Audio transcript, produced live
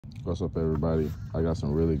What's up, everybody? I got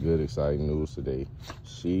some really good, exciting news today.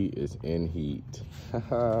 She is in heat.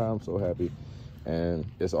 I'm so happy. And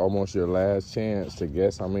it's almost your last chance to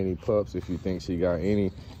guess how many pups if you think she got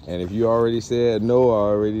any. And if you already said no, I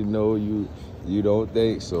already know you don't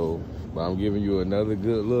think so. But I'm giving you another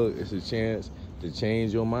good look. It's a chance to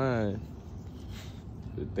change your mind,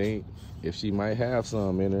 to think if she might have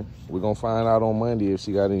some in her. We're going to find out on Monday if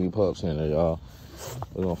she got any pups in her, y'all.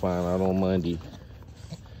 We're going to find out on Monday.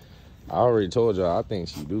 I already told y'all I think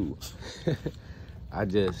she do. I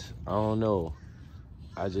don't know.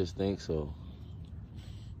 I just think so.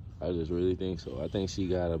 I just really think so. I think she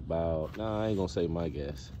got about, nah, I ain't gonna say my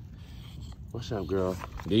guess. What's up, girl?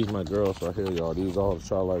 These my girls right here, y'all. These all the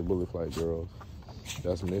childlike bully flight girls.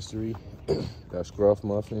 That's Mystery. That's Scruff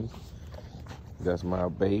Muffin. That's my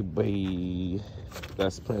baby.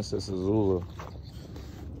 That's Princess Azula.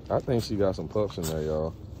 I think she got some pups in there,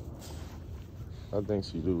 y'all. I think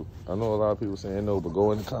she do. I know a lot of people saying no, but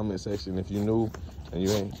go in the comment section if you knew and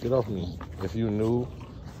you ain't, get off me. If you knew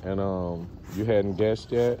and you hadn't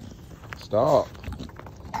guessed yet, stop.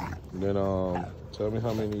 Then tell me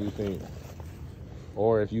how many you think.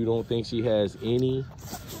 Or if you don't think she has any,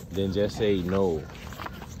 then just say no.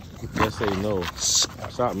 Just say no.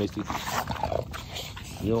 Stop, Misty.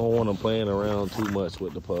 You don't want them playing around too much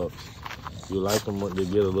with the pups. You like them to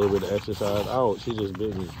get a little bit of exercise. Oh, she just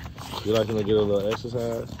bit me. You like them to get a little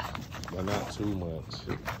exercise, but not too much.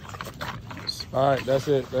 All right, that's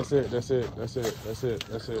it.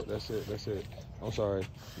 I'm sorry.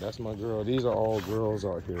 That's my girl. These are all girls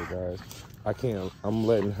out here, guys. I'm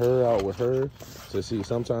letting her out with her to see.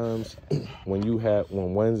 Sometimes when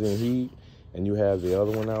one's in heat and you have the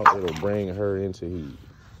other one out, it'll bring her into heat.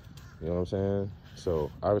 You know what I'm saying? So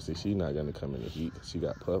obviously she's not gonna come into heat because she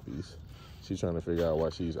got puppies. She's trying to figure out why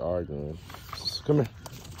she's arguing. Come here.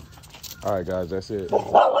 All right, guys, that's it.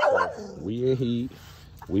 So we in heat.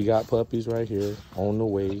 We got puppies right here on the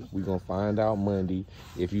way. We're going to find out Monday.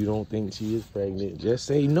 If you don't think she is pregnant, just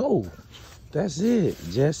say no. That's it.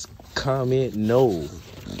 Just comment no.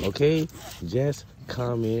 Okay? Just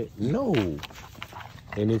comment no.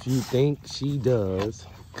 And if you think she does,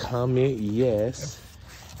 comment yes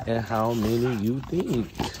and how many you think.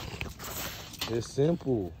 It's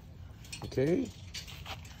simple. Okay?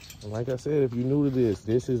 And like I said, if you're new to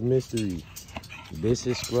this is Mystery. This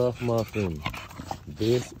is Scruff Muffin.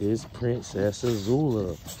 This is Princess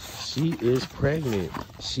Azula. She is pregnant.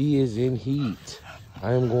 She is in heat.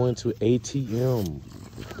 I am going to ATM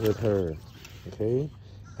with her, okay?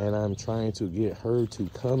 And I'm trying to get her to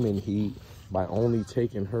come in heat by only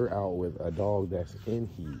taking her out with a dog that's in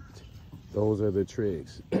heat. Those are the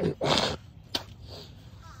tricks.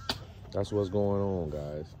 That's what's going on,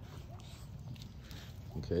 guys.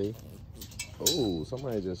 Okay. Oh,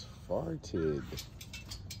 somebody just farted.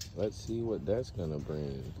 Let's see what that's gonna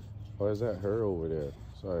bring. Or is that her over there?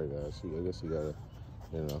 Sorry, guys. I guess you gotta,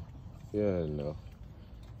 no.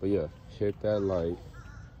 But yeah, hit that like,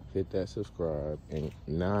 hit that subscribe, and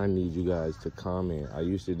now I need you guys to comment. I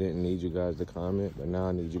used to didn't need you guys to comment, but now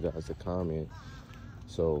I need you guys to comment.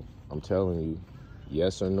 So I'm telling you,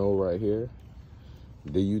 yes or no right here.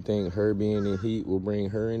 Do you think her being in heat will bring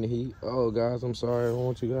her in the heat? Oh, guys, I'm sorry. I don't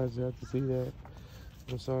want you guys to have to see that.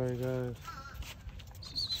 I'm sorry, guys.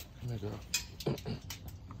 Come here, girl.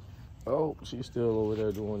 Oh, she's still over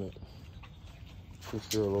there doing it. She's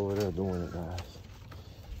still over there doing it, guys.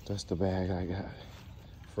 That's the bag I got.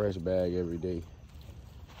 Fresh bag every day.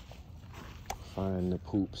 Find the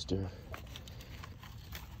poopster.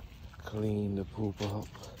 Clean the poop up.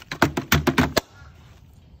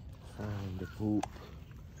 Find the poop.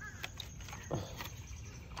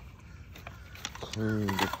 Clean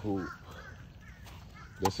the poop.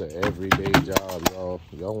 That's an everyday job, y'all.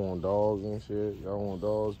 Y'all want dogs and shit? Y'all want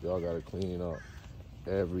dogs? Y'all gotta clean up.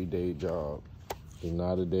 Everyday job. There's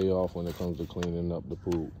not a day off when it comes to cleaning up the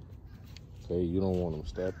poop. Okay, you don't want them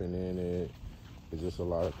stepping in it. It's just a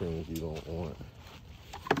lot of things you don't want.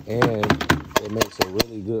 And it makes a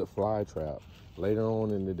really good fly trap. Later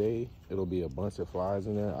on in the day, it'll be a bunch of flies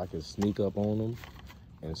in there. I can sneak up on them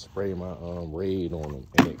and spray my Raid on them,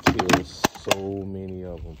 and it kills so many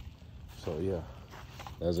of them. So yeah,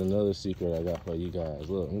 that's another secret I got for you guys.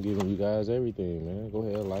 Look, I'm giving you guys everything, man. Go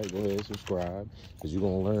ahead, like, go ahead, subscribe, because you're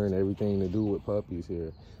gonna learn everything to do with puppies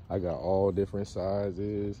here. I got all different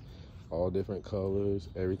sizes, all different colors,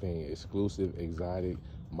 everything exclusive, exotic,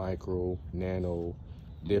 micro, nano,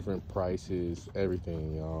 different prices,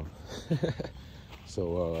 everything, y'all.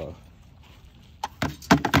 So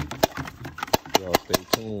y'all stay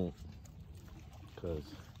tuned, because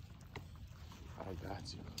I got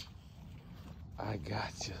you. I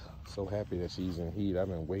got you. So happy that she's in heat. I've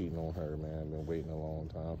been waiting on her, man. I've been waiting a long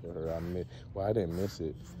time for her. I didn't miss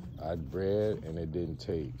it. I bred and it didn't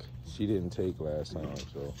take. She didn't take last time,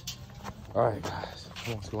 so. All right, guys.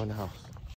 Come on, let's go in the house.